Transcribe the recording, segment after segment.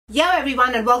Yo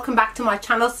everyone, and welcome back to my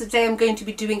channel. So today I'm going to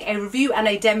be doing a review and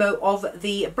a demo of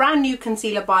the brand new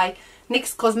concealer by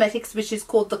NYX Cosmetics, which is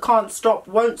called the Can't Stop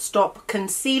Won't Stop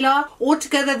Concealer.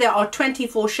 Altogether there are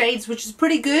 24 shades, which is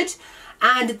pretty good.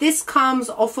 And this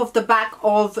comes off of the back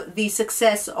of the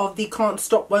success of the Can't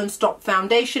Stop Won't Stop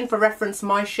foundation. For reference,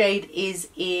 my shade is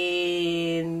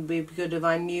in, be good if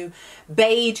I knew,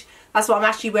 Beige. That's what I'm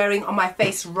actually wearing on my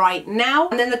face right now.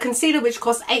 And then the concealer, which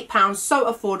costs £8, so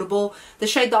affordable. The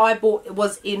shade that I bought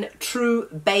was in True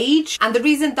Beige. And the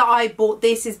reason that I bought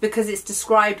this is because it's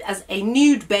described as a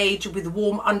nude beige with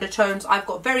warm undertones. I've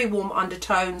got very warm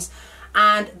undertones,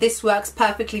 and this works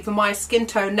perfectly for my skin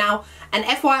tone. Now, an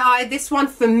FYI, this one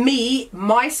for me,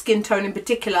 my skin tone in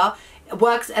particular,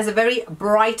 works as a very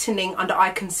brightening under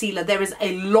eye concealer. There is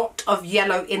a lot of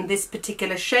yellow in this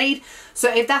particular shade, so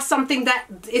if that's something that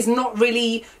is not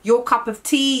really your cup of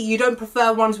tea, you don't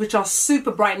prefer ones which are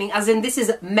super brightening, as in this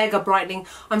is mega brightening.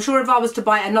 I'm sure if I was to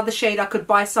buy another shade, I could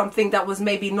buy something that was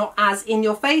maybe not as in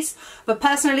your face, but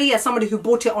personally, as somebody who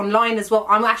bought it online as well,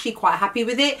 I'm actually quite happy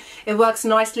with it. It works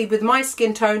nicely with my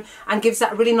skin tone and gives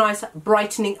that really nice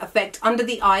brightening effect under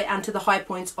the eye and to the high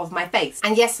points of my face.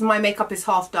 And yes, my makeup is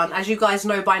half done, as you guys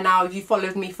know by now if you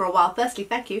followed me for a while. Firstly,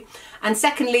 thank you. And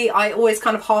secondly, I always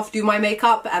kind of half do my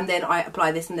makeup and then I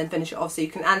apply this and then finish it off, so you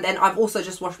can. And then I've also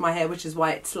just washed my hair, which is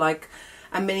why it's like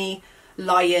a mini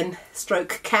lion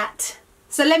stroke cat.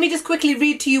 So let me just quickly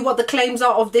read to you what the claims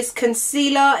are of this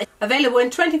concealer. Available in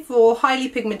 24 highly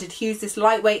pigmented hues, this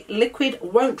lightweight liquid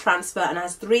won't transfer and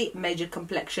has 3 major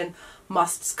complexion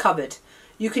musts covered.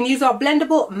 You can use our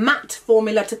blendable matte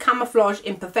formula to camouflage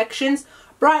imperfections,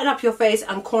 brighten up your face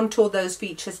and contour those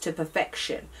features to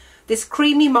perfection. This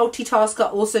creamy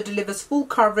multitasker also delivers full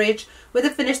coverage with a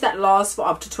finish that lasts for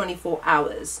up to 24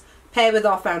 hours. Pair with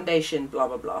our foundation, blah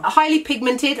blah blah. Highly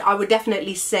pigmented, I would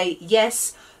definitely say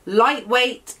yes.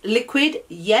 Lightweight liquid,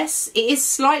 yes. It is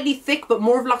slightly thick, but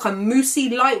more of like a moussey,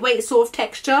 lightweight sort of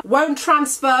texture. Won't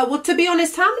transfer. Well, to be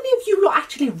honest, how many of you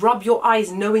actually rub your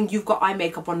eyes knowing you've got eye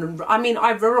makeup on? I mean,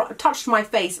 I've touched my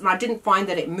face and I didn't find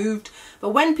that it moved.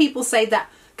 But when people say that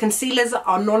concealers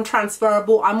are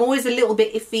non-transferable, I'm always a little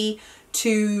bit iffy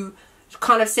to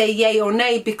kind of say yay or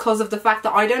nay, because of the fact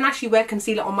that I don't actually wear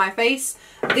concealer on my face.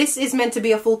 This is meant to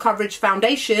be a full coverage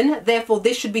foundation, therefore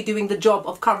this should be doing the job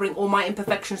of covering all my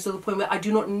imperfections to the point where I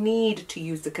do not need to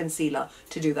use the concealer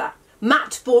to do that.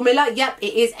 Matte formula, yep,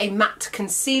 it is a matte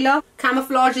concealer.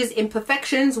 Camouflages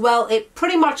imperfections, well, it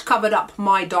pretty much covered up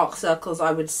my dark circles,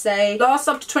 I would say. Lasts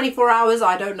up to 24 hours,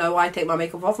 I don't know, I take my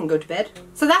makeup off and go to bed.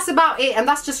 So that's about it, and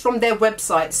that's just from their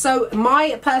website. So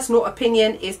my personal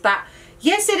opinion is that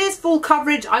yes, it is full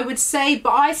coverage, I would say, but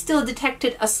I still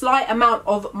detected a slight amount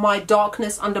of my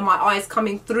darkness under my eyes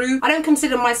coming through. I don't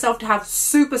consider myself to have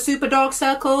super dark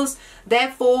circles.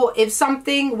 Therefore, if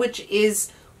something which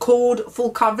is called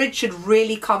full coverage should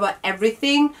really cover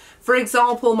everything. For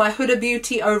example, my Huda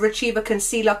Beauty Overachiever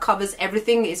Concealer covers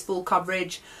everything, it's full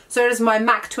coverage. So does my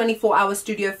MAC 24 Hour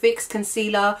Studio Fix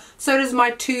Concealer. So does my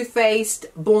Too Faced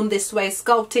Born This Way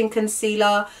Sculpting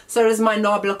Concealer. So does my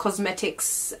Nabla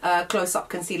Cosmetics Close-Up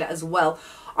Concealer as well.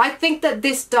 I think that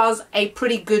this does a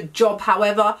pretty good job,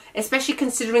 however, especially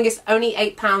considering it's only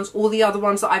 £8. All the other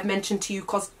ones that I've mentioned to you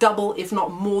cost double, if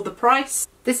not more, the price.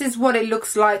 This is what it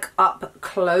looks like up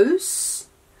close.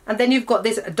 And then you've got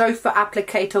this doe-foot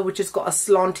applicator, which has got a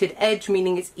slanted edge,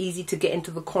 meaning it's easy to get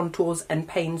into the contours and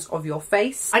panes of your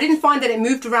face. I didn't find that it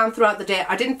moved around throughout the day.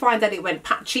 I didn't find that it went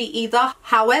patchy either.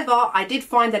 However, I did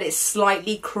find that it's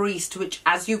slightly creased, which,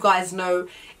 as you guys know,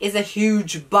 is a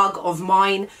huge bug of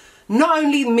mine. Not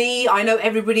only me, I know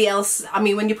everybody else. I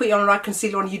mean, when you put your under eye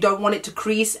concealer on, you don't want it to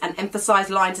crease and emphasize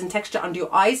lines and texture under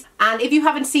your eyes. And if you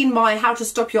haven't seen my how to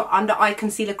stop your under eye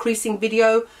concealer creasing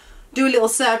video, do a little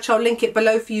search, I'll link it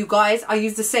below for you guys. I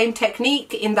use the same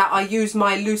technique in that I use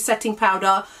my loose setting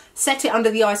powder, set it under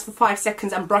the eyes for 5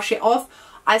 seconds and brush it off.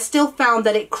 I still found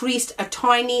that it creased a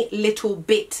tiny little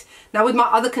bit. Now with my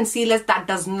other concealers, that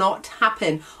does not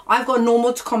happen. I've got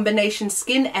normal to combination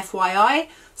skin, FYI,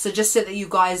 so just so that you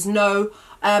guys know.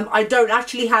 I don't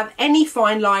actually have any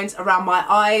fine lines around my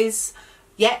eyes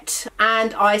yet,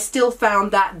 and I still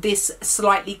found that this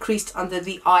slightly creased under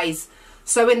the eyes.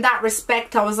 So in that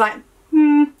respect, I was like,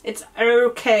 it's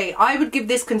okay. I would give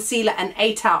this concealer an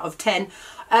 8 out of 10.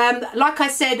 Like I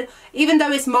said, even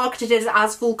though it's marketed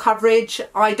as full coverage,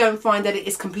 I don't find that it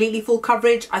is completely full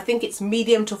coverage. I think it's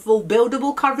medium to full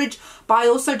buildable coverage, but I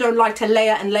also don't like to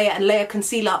layer and layer and layer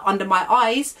concealer under my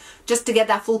eyes just to get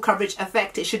that full coverage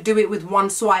effect. It should do it with one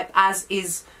swipe, as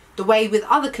is the way with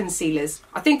other concealers.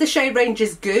 I think the shade range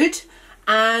is good,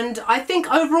 and I think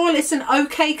overall it's an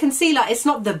okay concealer. It's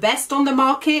not the best on the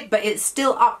market, but it's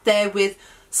still up there with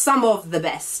some of the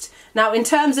best. Now, in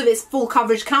terms of its full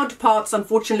coverage counterparts,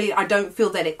 unfortunately, I don't feel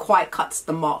that it quite cuts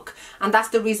the mark. And that's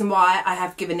the reason why I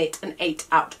have given it an 8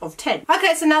 out of 10.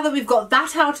 Okay, so now that we've got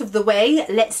that out of the way,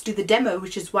 let's do the demo,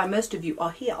 which is why most of you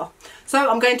are here. So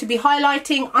I'm going to be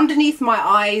highlighting underneath my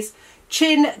eyes,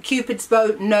 chin, cupid's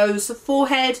bow, nose,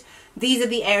 forehead. These are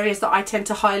the areas that I tend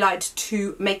to highlight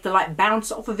to make the light bounce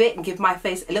off of it and give my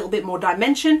face a little bit more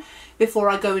dimension before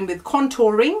I go in with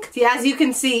contouring. See, as you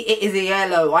can see, it is a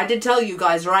yellow. I did tell you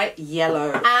guys, right?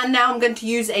 Yellow. And now I'm going to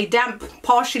use a damp,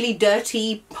 partially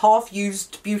dirty,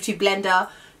 half-used beauty blender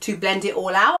to blend it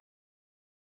all out.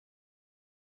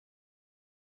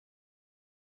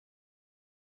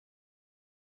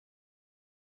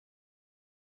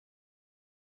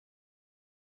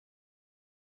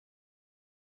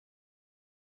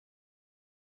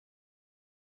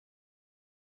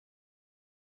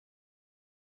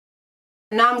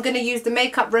 Now I'm going to use the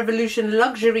Makeup Revolution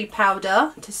Luxury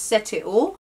Powder to set it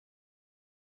all.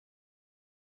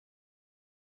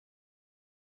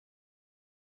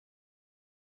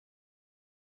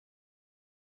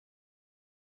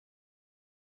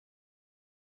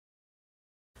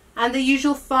 And the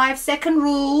usual 5-second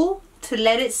rule to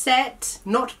let it set,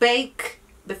 not bake,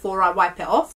 before I wipe it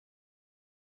off.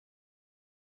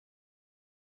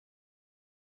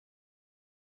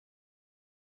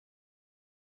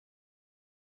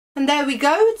 And there we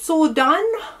go, it's all done,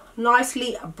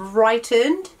 nicely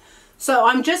brightened. So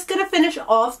I'm just going to finish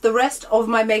off the rest of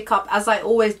my makeup as I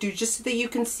always do, just so that you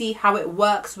can see how it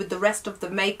works with the rest of the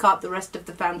makeup, the rest of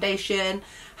the foundation,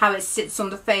 how it sits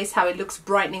on the face, how it looks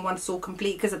brightening once it's all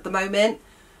complete, because at the moment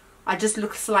I just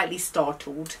look slightly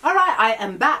startled. Alright, I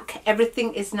am back.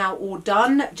 Everything is now all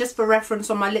done. Just for reference,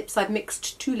 on my lips I've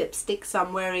mixed 2 lipsticks.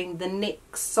 I'm wearing the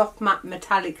NYX Soft Matte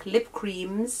Metallic Lip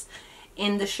Creams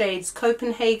in the shades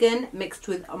Copenhagen mixed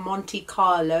with Monte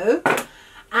Carlo.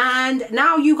 And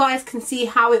now you guys can see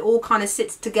how it all kind of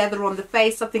sits together on the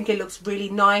face. I think it looks really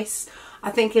nice. I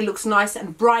think it looks nice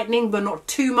and brightening, but not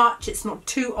too much. It's not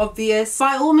too obvious.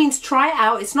 By all means, try it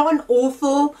out. It's not an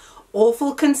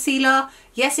awful concealer.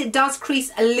 Yes, it does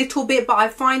crease a little bit, but I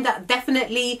find that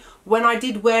definitely when I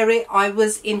did wear it, I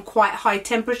was in quite high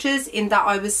temperatures, in that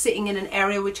I was sitting in an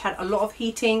area which had a lot of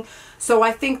heating. So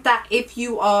I think that if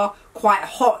you are quite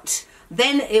hot,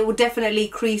 then it will definitely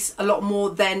crease a lot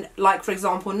more than, like, for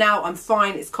example, now I'm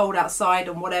fine, it's cold outside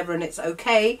and whatever, and it's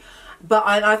okay. But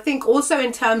I think also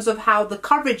in terms of how the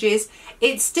coverage is,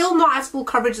 it's still not as full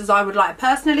coverage as I would like.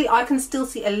 Personally, I can still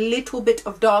see a little bit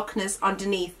of darkness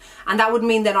underneath, and that would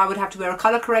mean that I would have to wear a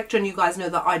colour corrector, and you guys know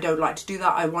that I don't like to do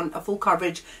that. I want a full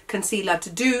coverage concealer to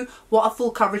do what a full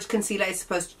coverage concealer is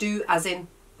supposed to do, as in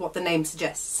what the name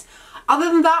suggests. Other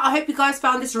than that, I hope you guys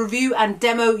found this review and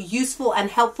demo useful and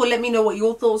helpful. Let me know what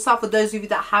your thoughts are. For those of you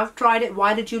that have tried it,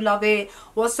 why did you love it?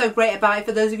 What's so great about it?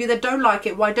 For those of you that don't like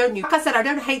it, why don't you? Like I said, I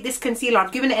don't hate this concealer.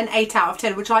 I've given it an 8 out of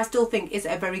 10, which I still think is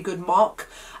a very good mark.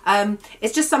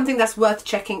 It's just something that's worth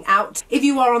checking out if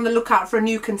you are on the lookout for a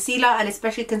new concealer, and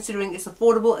especially considering it's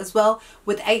affordable as well.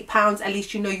 With £8, at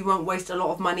least you know you won't waste a lot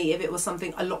of money if it was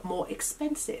something a lot more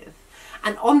expensive.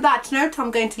 And on that note,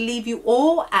 I'm going to leave you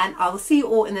all, and I will see you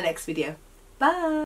all in the next video. Bye!